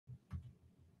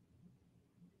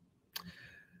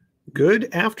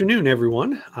Good afternoon,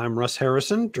 everyone. I'm Russ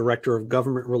Harrison, Director of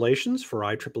Government Relations for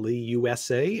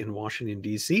IEEE-USA in Washington,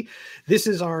 D.C. This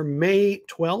is our May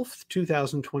 12th,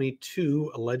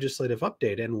 2022 legislative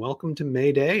update, and welcome to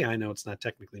May Day. I know it's not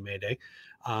technically May Day,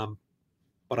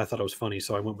 but I thought it was funny,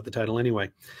 so I went with the title anyway.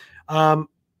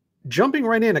 Jumping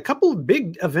right in, a couple of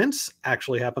big events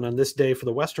actually happened on this day for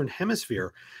the Western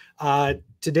Hemisphere.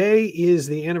 Today is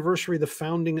the anniversary of the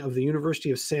founding of the University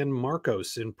of San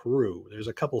Marcos in Peru. There's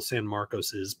a couple San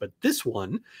Marcoses, but this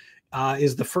one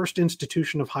is the first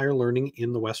institution of higher learning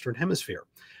in the Western Hemisphere.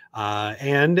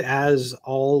 And as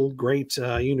all great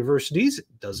universities, it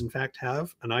does in fact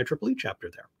have an IEEE chapter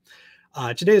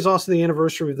there. Today is also the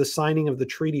anniversary of the signing of the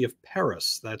Treaty of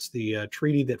Paris. That's the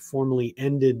treaty that formally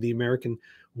ended the American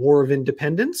War of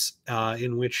Independence,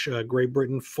 in which Great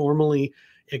Britain formally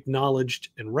acknowledged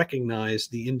and recognized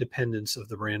the independence of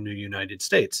the brand new United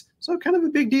States. So kind of a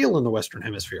big deal in the Western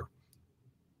Hemisphere.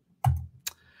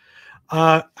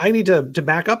 I need to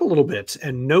back up a little bit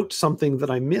and note something that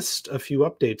I missed a few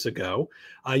updates ago.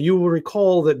 You will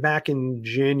recall that back in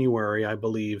January, I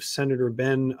believe, Senator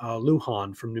Ben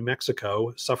Lujan from New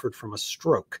Mexico suffered from a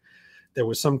stroke. There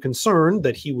was some concern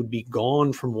that he would be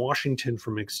gone from Washington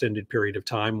for an extended period of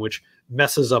time, which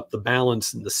messes up the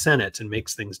balance in the Senate and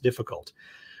makes things difficult.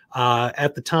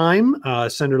 At the time,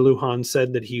 Senator Lujan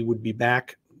said that he would be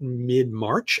back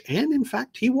mid-March, and in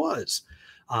fact, he was.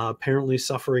 Apparently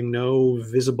suffering no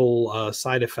visible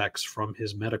side effects from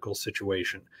his medical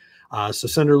situation. So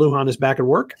Senator Lujan is back at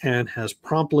work and has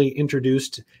promptly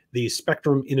introduced the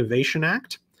Spectrum Innovation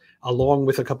Act, along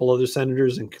with a couple other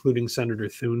senators, including Senator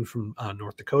Thune from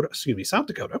South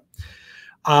Dakota.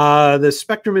 The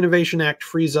Spectrum Innovation Act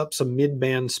frees up some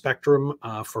mid-band spectrum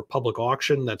for public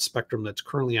auction. That's spectrum that's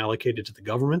currently allocated to the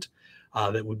government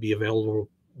that would be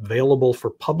available for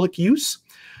public use.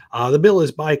 The bill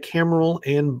is bicameral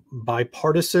and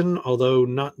bipartisan, although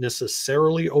not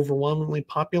necessarily overwhelmingly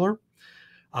popular.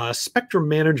 Spectrum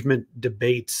management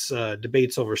debates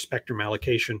over spectrum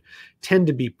allocation tend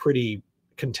to be pretty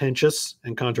contentious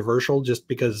and controversial, just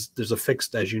because there's a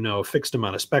fixed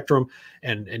amount of spectrum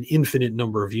and an infinite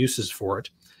number of uses for it.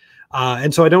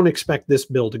 And so I don't expect this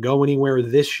bill to go anywhere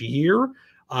this year,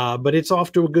 but it's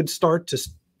off to a good start to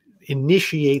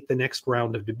initiate the next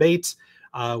round of debates,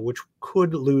 which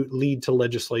could lead to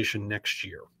legislation next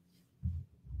year.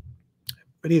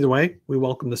 But either way, we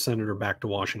welcome the senator back to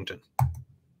Washington.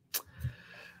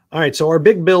 All right, so our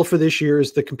big bill for this year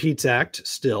is the Competes Act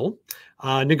still.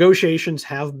 Negotiations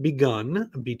have begun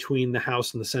between the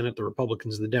House and the Senate, the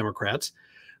Republicans and the Democrats.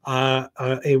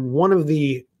 One of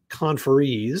the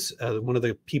conferees, one of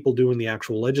the people doing the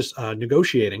actual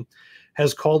negotiating,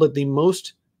 has called it the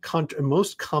most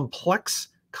complex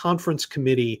conference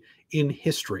committee in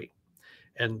history.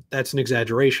 And that's an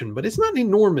exaggeration, but it's not an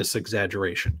enormous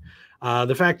exaggeration.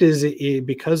 The fact is,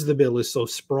 because the bill is so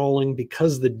sprawling,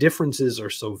 because the differences are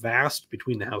so vast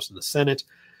between the House and the Senate,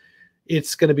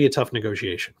 it's going to be a tough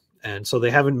negotiation. And so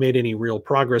they haven't made any real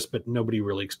progress, but nobody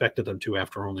really expected them to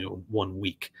after only 1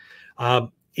 week.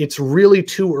 It's really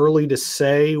too early to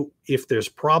say if there's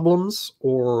problems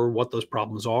or what those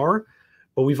problems are,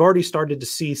 but we've already started to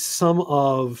see some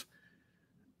of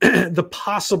the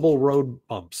possible road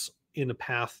bumps in the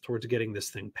path towards getting this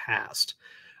thing passed.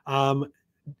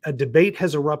 A debate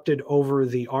has erupted over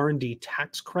the R&D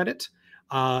tax credit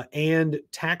and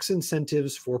tax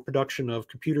incentives for production of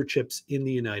computer chips in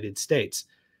the United States.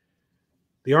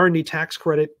 The R&D tax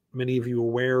credit, many of you are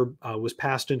aware, was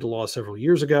passed into law several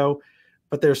years ago,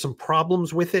 but there's some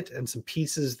problems with it and some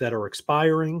pieces that are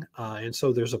expiring. And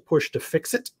so there's a push to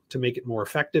fix it, to make it more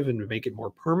effective and to make it more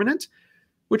permanent,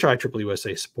 which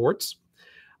IEEE-USA supports.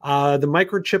 The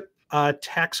microchip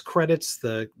tax credits,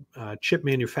 the chip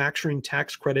manufacturing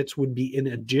tax credits, would be in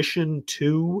addition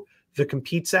to the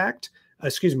Competes Act,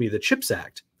 the CHIPS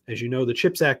Act. As you know, the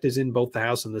CHIPS Act is in both the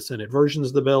House and the Senate versions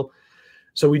of the bill.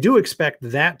 So we do expect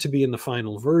that to be in the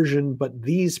final version, but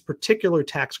these particular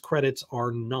tax credits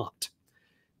are not.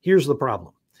 Here's the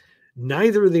problem.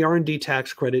 Neither the R&D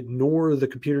tax credit nor the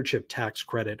computer chip tax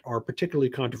credit are particularly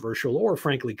controversial or,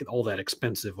 frankly, all that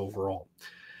expensive overall.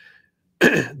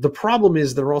 The problem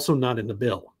is they're also not in the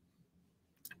bill.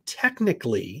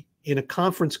 Technically, in a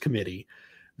conference committee,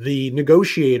 the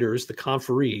negotiators, the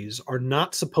conferees, are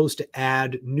not supposed to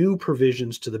add new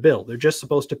provisions to the bill. They're just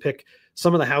supposed to pick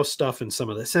some of the House stuff and some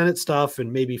of the Senate stuff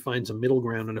and maybe find some middle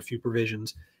ground on a few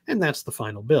provisions, and that's the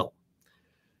final bill.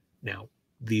 Now,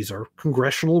 these are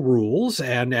congressional rules,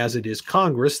 and as it is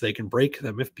Congress, they can break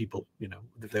them if people,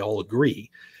 if they all agree.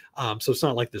 So it's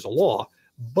not like there's a law,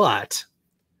 but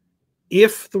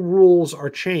if the rules are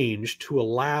changed to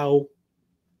allow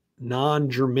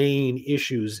non-germane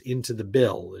issues into the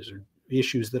bill. These are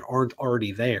issues that aren't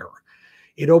already there.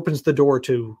 It opens the door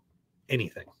to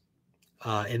anything.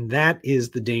 And that is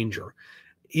the danger.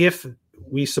 If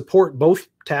we support both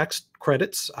tax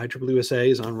credits, IEEE-USA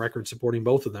is on record supporting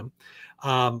both of them,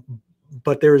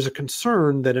 but there is a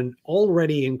concern that an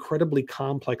already incredibly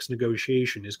complex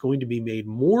negotiation is going to be made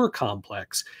more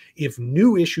complex if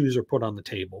new issues are put on the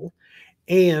table,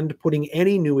 and putting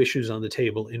any new issues on the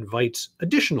table invites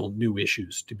additional new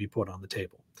issues to be put on the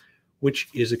table, which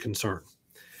is a concern.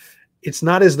 It's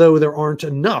not as though there aren't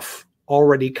enough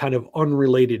already kind of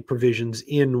unrelated provisions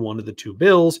in one of the two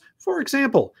bills. For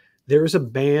example, there is a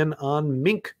ban on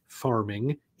mink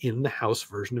farming in the House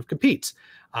version of Competes.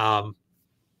 Why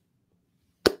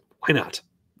not?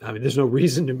 I mean, there's no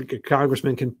reason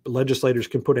legislators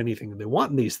can put anything they want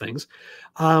in these things.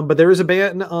 But there is a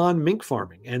ban on mink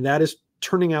farming, and that is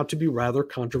turning out to be rather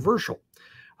controversial.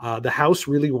 The House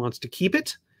really wants to keep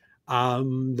it.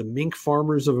 The mink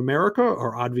farmers of America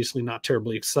are obviously not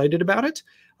terribly excited about it,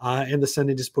 and the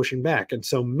Senate is pushing back. And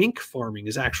so mink farming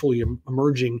is actually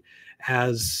emerging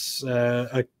as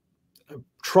a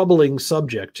troubling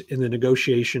subject in the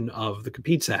negotiation of the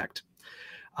Competes Act.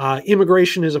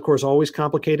 Immigration is, of course, always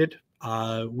complicated.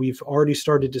 We've already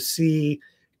started to see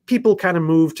people kind of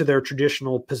move to their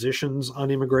traditional positions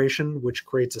on immigration, which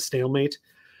creates a stalemate.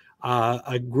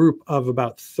 A group of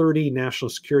about 30 national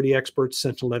security experts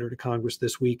sent a letter to Congress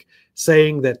this week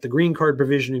saying that the green card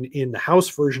provision in the House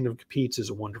version of Competes is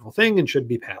a wonderful thing and should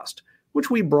be passed, which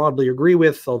we broadly agree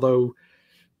with, although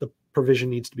the provision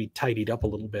needs to be tidied up a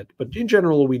little bit. But in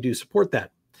general, we do support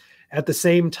that. At the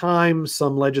same time,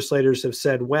 some legislators have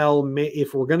said, well,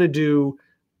 if we're going to do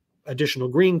additional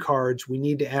green cards, we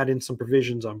need to add in some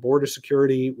provisions on border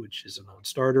security, which is a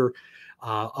non-starter.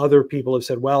 Other people have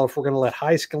said, well, if we're going to let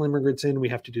high-skill immigrants in, we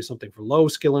have to do something for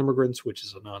low-skill immigrants, which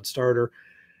is a non-starter.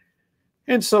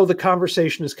 And so the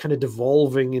conversation is kind of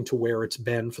devolving into where it's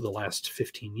been for the last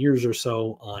 15 years or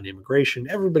so on immigration.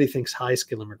 Everybody thinks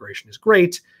high-skill immigration is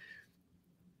great,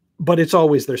 but it's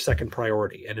always their second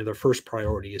priority, and their first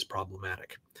priority is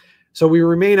problematic. So we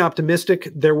remain optimistic.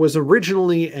 There was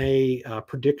originally a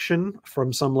prediction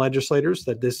from some legislators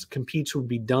that this Competes would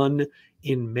be done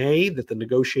in May, that the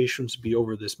negotiations would be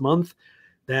over this month.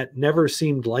 That never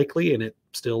seemed likely, and it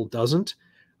still doesn't.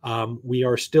 We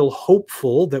are still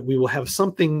hopeful that we will have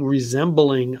something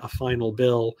resembling a final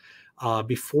bill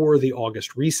before the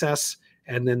August recess,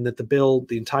 and then that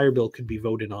the entire bill could be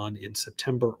voted on in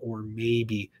September or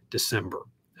maybe December.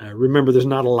 Remember, there's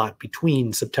not a lot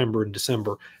between September and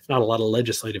December, not a lot of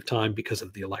legislative time because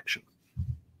of the election.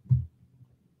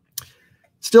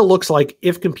 Still looks like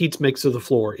if Competes makes it to the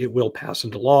floor, it will pass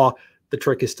into law. The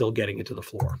trick is still getting it to the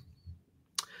floor.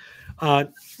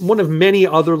 One of many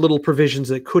other little provisions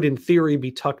that could, in theory,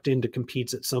 be tucked into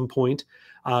Competes at some point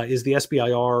is the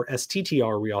SBIR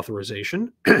STTR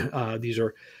reauthorization. These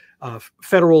are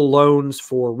federal loans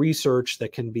for research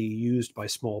that can be used by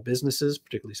small businesses,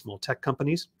 particularly small tech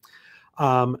companies.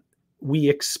 We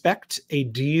expect a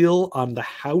deal on the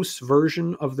House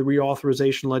version of the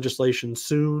reauthorization legislation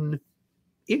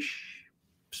soon-ish.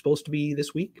 Supposed to be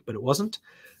this week, but it wasn't.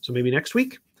 So maybe next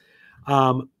week.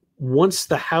 Once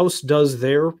the House does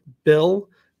their bill,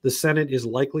 the Senate is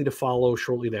likely to follow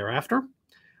shortly thereafter.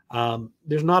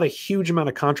 There's not a huge amount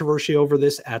of controversy over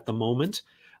this at the moment.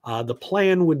 The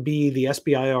plan would be the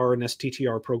SBIR and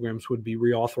STTR programs would be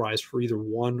reauthorized for either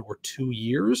 1 or 2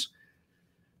 years.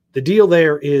 The deal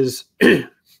there is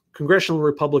congressional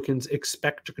Republicans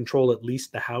expect to control at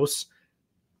least the House,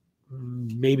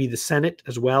 maybe the Senate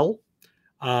as well,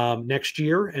 next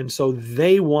year. And so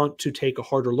they want to take a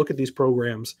harder look at these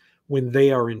programs when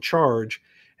they are in charge.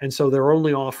 And so they're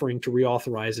only offering to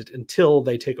reauthorize it until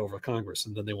they take over Congress,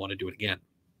 and then they want to do it again.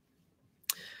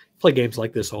 Play games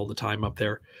like this all the time up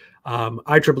there.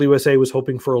 IEEE-USA was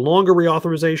hoping for a longer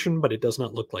reauthorization, but it does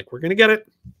not look like we're going to get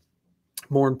it.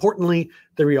 More importantly,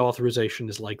 the reauthorization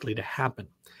is likely to happen.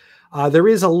 There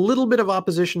is a little bit of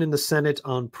opposition in the Senate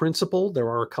on principle. There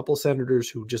are a couple senators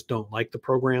who just don't like the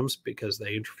programs because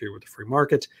they interfere with the free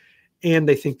market, and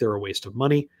they think they're a waste of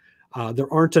money.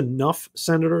 There aren't enough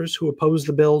senators who oppose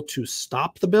the bill to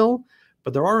stop the bill,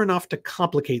 but there are enough to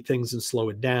complicate things and slow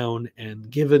it down. And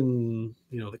given,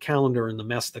 the calendar and the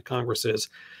mess that Congress is,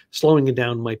 slowing it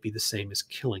down might be the same as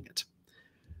killing it.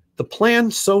 The plan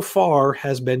so far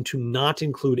has been to not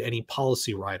include any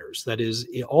policy riders. That is,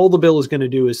 all the bill is going to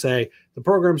do is say, the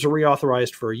programs are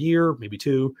reauthorized for a year, maybe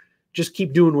 2, just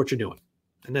keep doing what you're doing.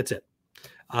 And that's it.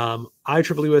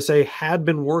 IEEE-USA had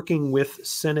been working with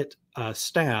Senate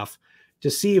staff to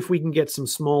see if we can get some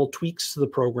small tweaks to the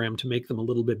program to make them a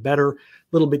little bit better, a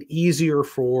little bit easier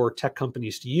for tech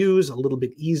companies to use, a little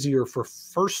bit easier for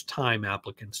first-time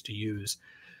applicants to use.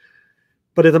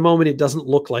 But at the moment, it doesn't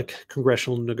look like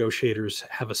congressional negotiators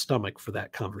have a stomach for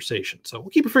that conversation. So we'll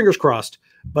keep our fingers crossed.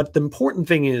 But the important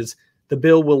thing is the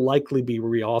bill will likely be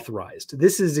reauthorized.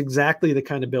 This is exactly the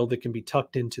kind of bill that can be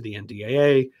tucked into the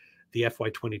NDAA, the FY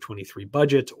 2023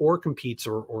 budget, or competes,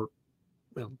 or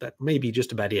well, that may be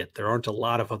just about it. There aren't a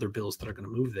lot of other bills that are going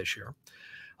to move this year.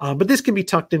 But this can be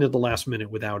tucked in at the last minute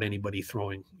without anybody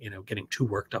getting too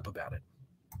worked up about it.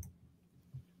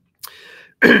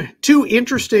 Two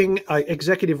interesting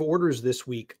executive orders this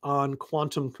week on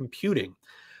quantum computing.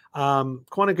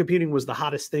 Quantum computing was the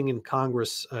hottest thing in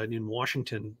Congress in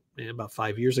Washington about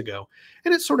 5 years ago,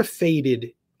 and it sort of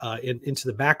faded into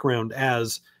the background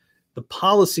as the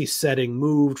policy setting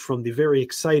moved from the very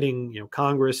exciting,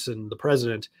 Congress and the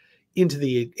president into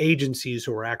the agencies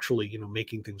who are actually,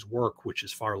 making things work, which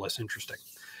is far less interesting.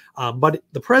 But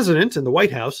the president and the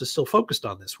White House is still focused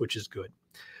on this, which is good.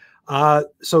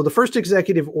 So the first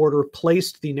executive order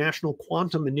placed the National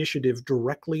Quantum Initiative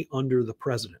directly under the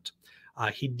president.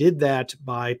 He did that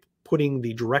by putting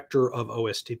the director of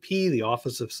OSTP, the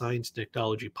Office of Science and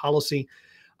Technology Policy,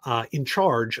 in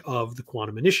charge of the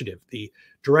quantum initiative. The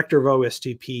director of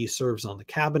OSTP serves on the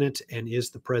cabinet and is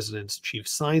the president's chief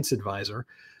science advisor.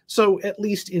 So at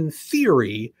least in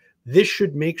theory, this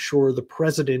should make sure the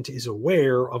president is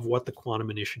aware of what the quantum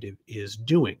initiative is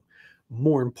doing.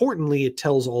 More importantly, it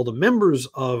tells all the members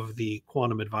of the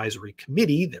Quantum Advisory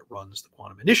Committee that runs the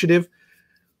Quantum Initiative,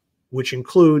 which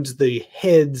includes the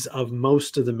heads of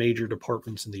most of the major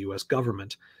departments in the U.S.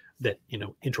 government that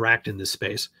interact in this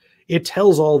space. It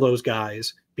tells all those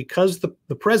guys, because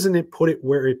the president put it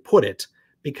where it put it,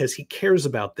 because he cares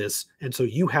about this, and so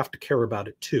you have to care about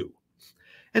it too.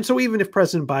 And so even if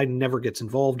President Biden never gets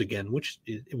involved again, which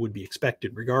it would be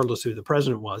expected regardless of who the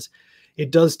president was,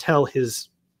 it does tell his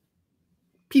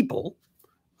people,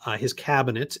 his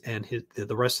cabinet, and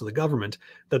the rest of the government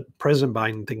that President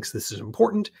Biden thinks this is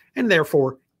important, and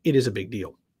therefore it is a big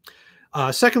deal.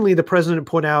 Secondly, the president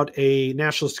put out a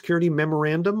national security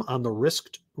memorandum on the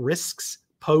risks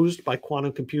posed by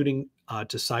quantum computing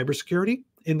to cybersecurity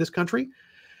in this country.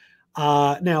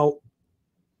 Now,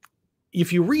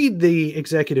 if you read the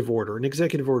executive order, and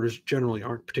executive orders generally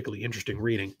aren't particularly interesting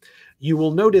reading, you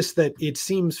will notice that it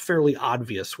seems fairly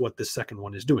obvious what the second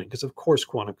one is doing, because of course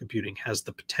quantum computing has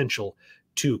the potential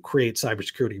to create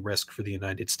cybersecurity risk for the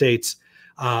United States.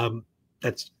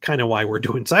 That's kind of why we're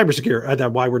doing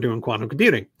cybersecurity, why we're doing quantum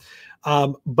computing.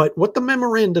 But what the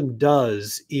memorandum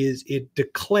does is it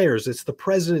declares, it's the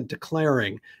president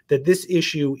declaring that this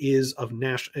issue is of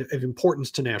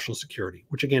importance to national security,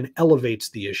 which again elevates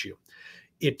the issue.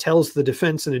 It tells the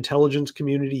defense and intelligence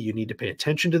community you need to pay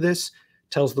attention to this,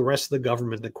 tells the rest of the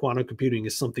government that quantum computing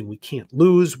is something we can't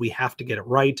lose, we have to get it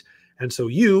right. And so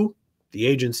you, the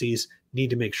agencies, need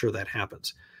to make sure that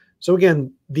happens. So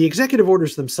again, the executive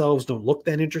orders themselves don't look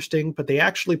that interesting, but they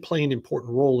actually play an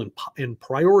important role in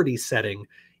priority setting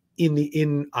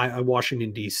in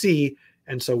Washington, D.C.,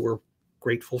 and so we're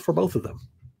grateful for both of them.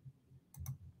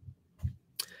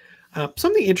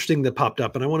 Something interesting that popped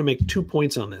up, and I want to make 2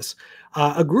 points on this.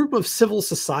 A group of civil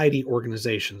society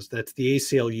organizations, that's the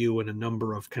ACLU and a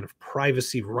number of kind of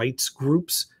privacy rights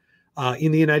groups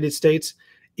in the United States,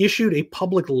 issued a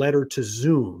public letter to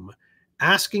Zoom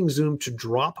asking Zoom to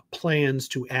drop plans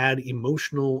to add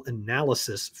emotional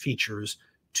analysis features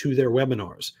to their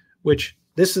webinars, which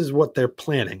this is what they're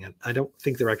planning. And I don't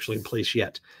think they're actually in place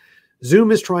yet.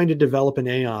 Zoom is trying to develop an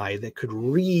AI that could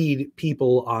read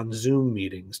people on Zoom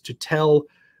meetings to tell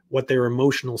what their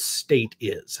emotional state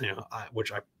is,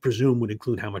 which I presume would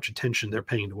include how much attention they're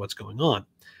paying to what's going on.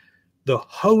 The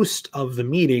host of the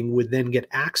meeting would then get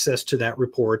access to that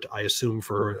report, I assume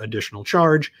for additional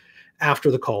charge,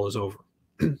 after the call is over.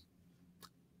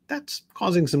 That's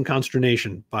causing some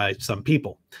consternation by some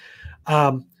people.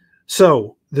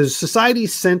 So the society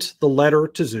sent the letter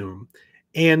to Zoom,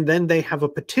 and then they have a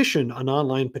petition, an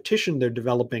online petition they're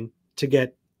developing to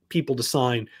get people to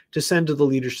sign to send to the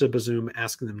leadership of Zoom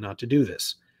asking them not to do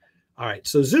this. All right,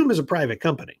 so Zoom is a private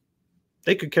company.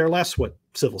 They could care less what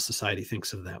civil society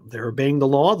thinks of them. They're obeying the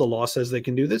law. The law says they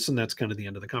can do this, and that's kind of the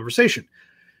end of the conversation.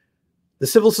 The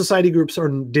civil society groups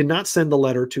did not send the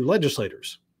letter to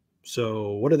legislators.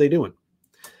 So what are they doing?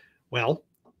 Well,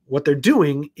 what they're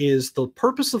doing is the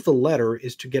purpose of the letter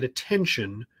is to get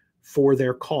attention for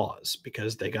their cause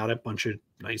because they got a bunch of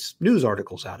nice news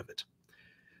articles out of it.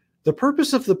 The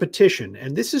purpose of the petition,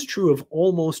 and this is true of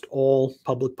almost all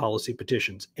public policy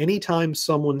petitions, anytime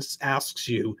someone asks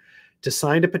you to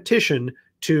sign a petition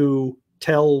to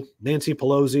tell Nancy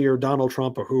Pelosi or Donald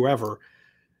Trump or whoever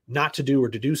not to do or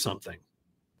to do something.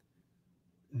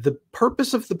 The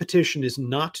purpose of the petition is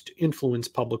not to influence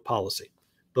public policy.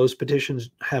 Those petitions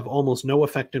have almost no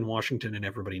effect in Washington, and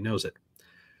everybody knows it.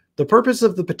 The purpose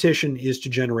of the petition is to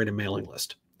generate a mailing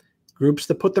list. Groups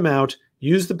that put them out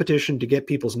use the petition to get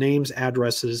people's names,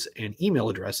 addresses, and email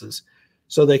addresses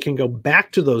so they can go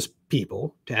back to those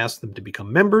people to ask them to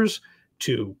become members,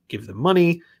 to give them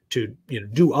money, to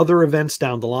do other events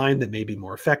down the line that may be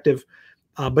more effective.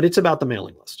 But it's about the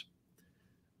mailing list.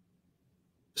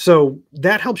 So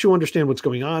that helps you understand what's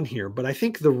going on here. But I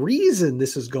think the reason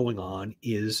this is going on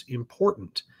is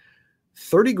important.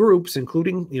 30 groups,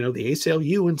 including, the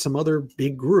ACLU and some other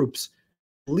big groups,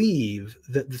 believe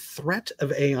that the threat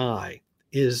of AI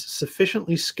is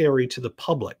sufficiently scary to the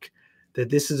public that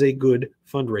this is a good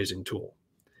fundraising tool.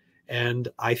 And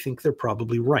I think they're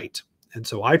probably right. And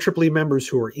so IEEE members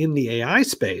who are in the AI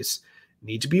space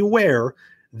need to be aware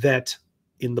that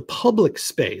in the public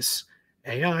space,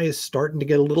 AI is starting to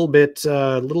get a little bit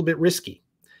risky.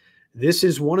 This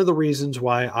is one of the reasons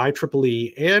why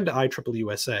IEEE and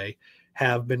IEEE-USA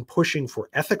have been pushing for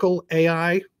ethical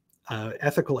AI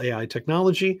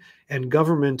technology and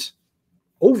government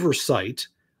oversight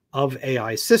of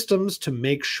AI systems to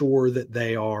make sure that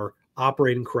they are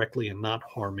operating correctly and not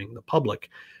harming the public.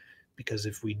 Because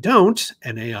if we don't,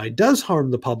 and AI does harm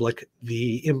the public,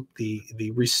 the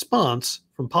response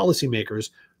from policymakers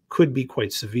could be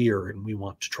quite severe, and we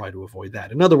want to try to avoid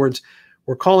that. In other words,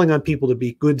 we're calling on people to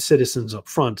be good citizens up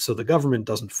front so the government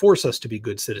doesn't force us to be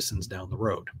good citizens down the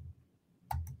road.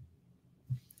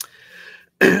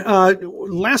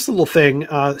 Last little thing,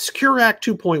 Secure Act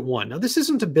 2.1. Now, this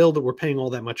isn't a bill that we're paying all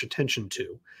that much attention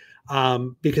to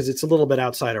because it's a little bit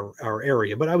outside our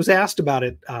area, but I was asked about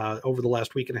it over the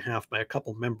last week and a half by a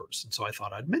couple members, and so I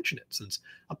thought I'd mention it since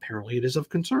apparently it is of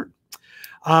concern.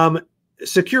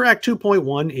 Secure Act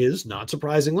 2.1 is, not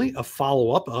surprisingly, a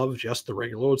follow-up of just the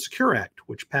regular old Secure Act,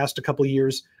 which passed a couple of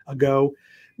years ago,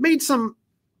 made some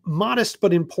modest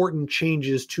but important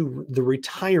changes to the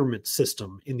retirement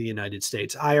system in the United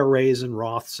States, IRAs and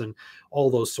Roths and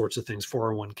all those sorts of things,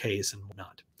 401ks and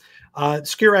whatnot.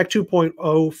 Secure Act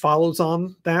 2.0 follows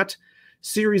on that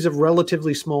series of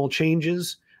relatively small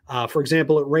changes. For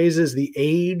example, it raises the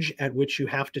age at which you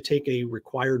have to take a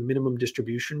required minimum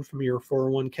distribution from your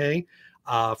 401k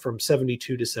from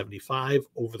 72 to 75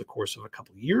 over the course of a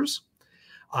couple of years.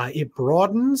 It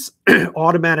broadens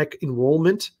automatic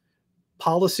enrollment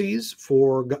policies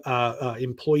for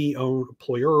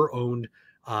employer-owned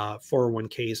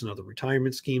 401ks and other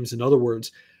retirement schemes. In other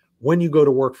words, when you go to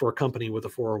work for a company with a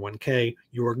 401k,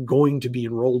 you are going to be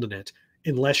enrolled in it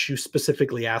unless you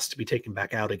specifically ask to be taken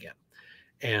back out again.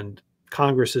 And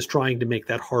Congress is trying to make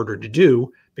that harder to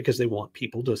do because they want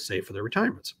people to save for their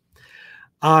retirements.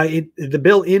 The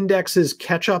bill indexes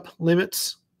catch-up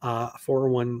limits,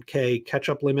 401k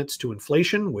catch-up limits to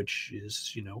inflation, which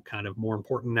is, kind of more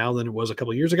important now than it was a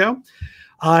couple of years ago.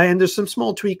 And there's some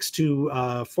small tweaks to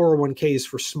 401ks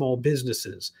for small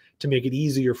businesses to make it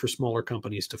easier for smaller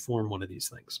companies to form one of these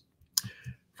things.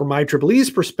 From IEEE's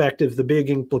perspective, the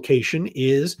big implication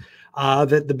is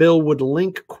that the bill would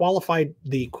link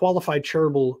the qualified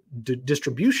charitable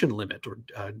distribution limit or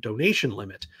donation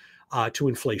limit to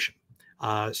inflation.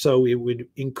 So it would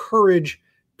encourage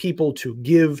people to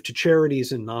give to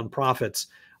charities and nonprofits,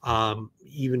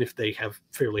 even if they have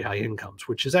fairly high incomes,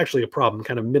 which is actually a problem.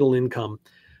 Kind of middle income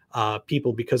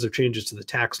people, because of changes to the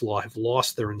tax law, have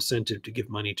lost their incentive to give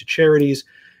money to charities.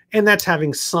 And that's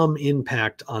having some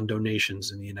impact on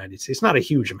donations in the United States. Not a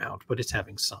huge amount, but it's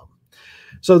having some.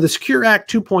 So the Secure Act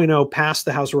 2.0 passed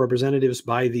the House of Representatives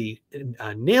by the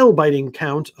nail-biting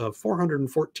count of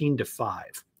 414 to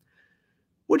 5,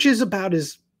 which is about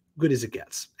as good as it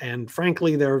gets. And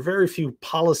frankly, there are very few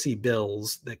policy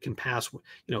bills that can pass,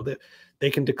 that they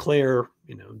can declare,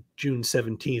 June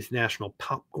 17th National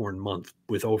Popcorn Month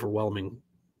with overwhelming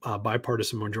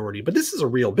bipartisan majority. But this is a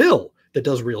real bill that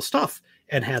does real stuff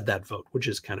and had that vote, which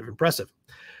is kind of impressive.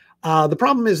 The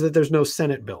problem is that there's no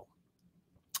Senate bill.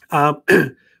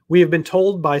 We have been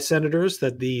told by senators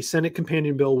that the Senate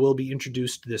companion bill will be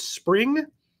introduced this spring,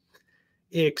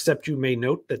 except you may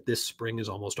note that this spring is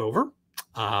almost over.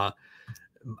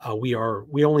 We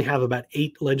only have about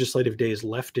 8 legislative days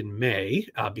left in May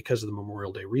because of the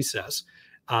Memorial Day recess.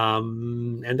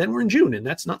 And then we're in June, and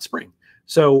that's not spring.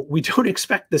 So we don't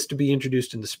expect this to be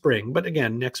introduced in the spring, but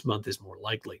again, next month is more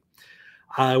likely.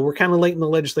 We're kind of late in the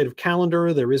legislative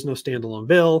calendar. There is no standalone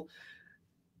bill.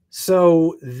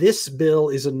 So this bill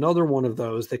is another one of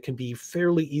those that can be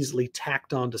fairly easily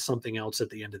tacked on to something else at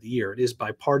the end of the year. It is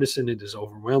bipartisan. It is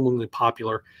overwhelmingly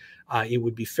popular. it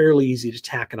would be fairly easy to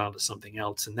tack it onto something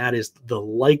else. And that is the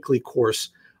likely course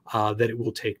that it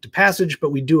will take to passage,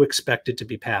 but we do expect it to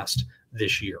be passed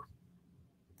this year.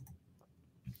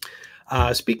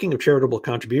 Speaking of charitable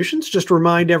contributions, just to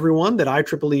remind everyone that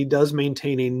IEEE does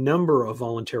maintain a number of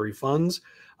voluntary funds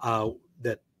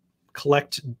that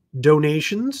collect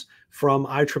donations from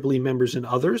IEEE members and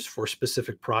others for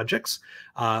specific projects.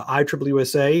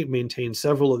 IEEE-USA maintains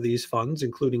several of these funds,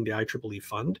 including the IEEE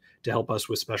Fund to help us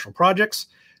with special projects,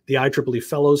 the IEEE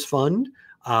Fellows Fund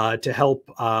to help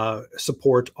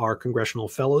support our Congressional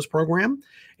Fellows Program,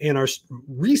 and our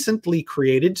recently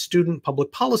created Student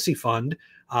Public Policy Fund,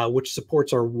 which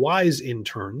supports our WISE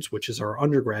interns, which is our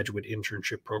undergraduate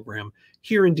internship program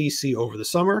here in DC over the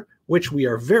summer, which we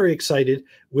are very excited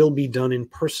will be done in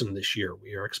person this year.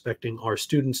 We are expecting our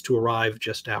students to arrive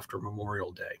just after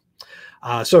Memorial Day.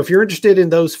 So if you're interested in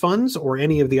those funds or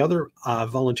any of the other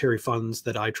voluntary funds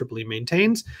that IEEE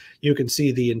maintains, you can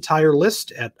see the entire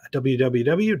list at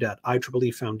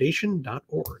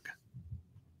www.ieeefoundation.org.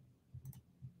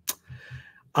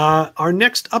 Our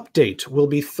next update will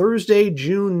be Thursday,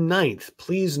 June 9th.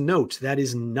 Please note that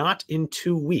is not in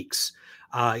 2 weeks.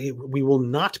 We will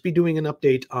not be doing an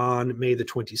update on May the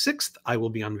 26th. I will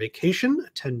be on vacation,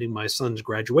 attending my son's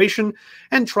graduation,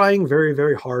 and trying very,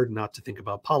 very hard not to think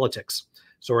about politics.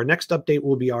 So our next update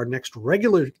will be our next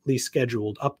regularly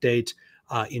scheduled update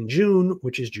in June,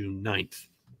 which is June 9th.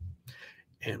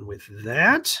 And with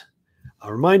that,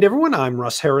 I'll remind everyone, I'm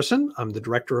Russ Harrison. I'm the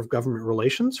Director of Government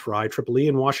Relations for IEEE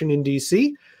in Washington,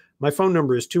 D.C. My phone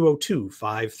number is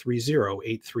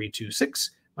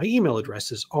 202-530-8326. My email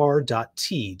address is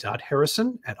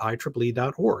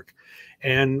r.t.harrison@ieee.org.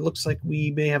 And looks like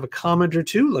we may have a comment or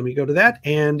two. Let me go to that.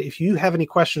 And if you have any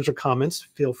questions or comments,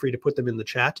 feel free to put them in the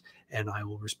chat, and I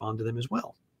will respond to them as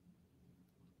well.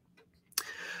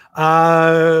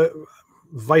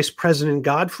 Vice President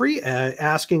Godfrey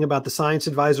asking about the Science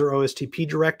Advisor OSTP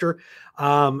Director.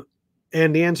 And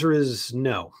the answer is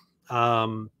no.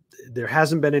 There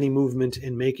hasn't been any movement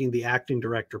in making the acting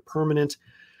director permanent.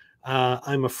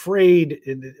 I'm afraid,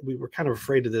 we were kind of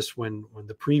afraid of this when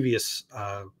the previous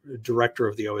director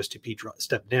of the OSTP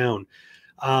stepped down.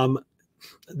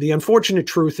 The unfortunate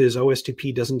truth is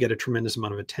OSTP doesn't get a tremendous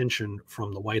amount of attention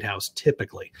from the White House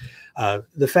typically.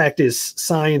 The fact is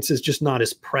science is just not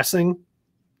as pressing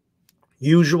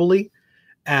usually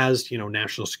as, you know,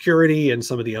 national security and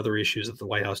some of the other issues that the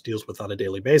White House deals with on a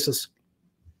daily basis.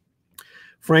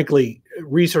 Frankly,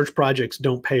 research projects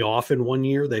don't pay off in 1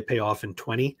 year, they pay off in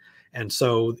 20. And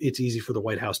so it's easy for the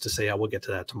White House to say, oh, we'll get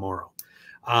to that tomorrow.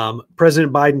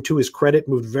 President Biden, to his credit,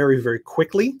 moved very, very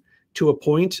quickly to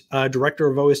appoint a director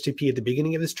of OSTP at the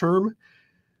beginning of his term.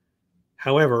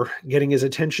 However, getting his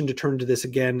attention to turn to this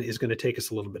again is going to take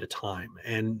us a little bit of time.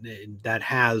 And that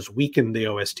has weakened the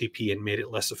OSTP and made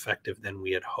it less effective than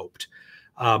we had hoped.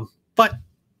 But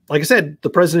like I said, the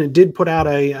president did put out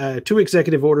 2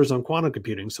 executive orders on quantum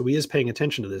computing, so he is paying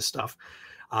attention to this stuff.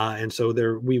 And so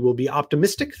we will be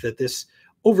optimistic that this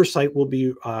oversight will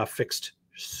be fixed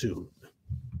soon.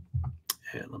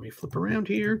 And let me flip around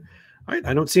here. All right,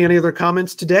 I don't see any other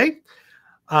comments today.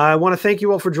 I want to thank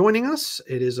you all for joining us.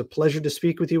 It is a pleasure to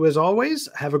speak with you as always.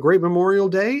 Have a great Memorial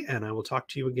Day, and I will talk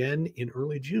to you again in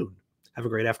early June. Have a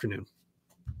great afternoon.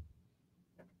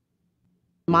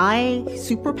 My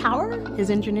superpower is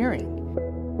engineering.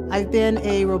 I've been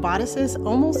a roboticist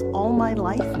almost all my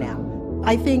life now.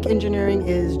 I think engineering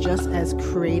is just as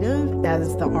creative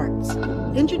as the arts.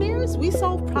 Engineers, we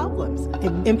solve problems.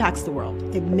 It impacts the world.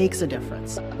 It makes a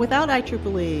difference. Without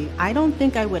IEEE, I don't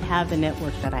think I would have the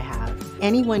network that I have.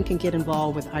 Anyone can get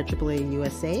involved with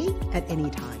IEEE-USA at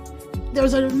any time.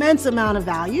 There's an immense amount of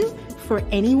value for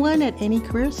anyone at any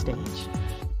career stage.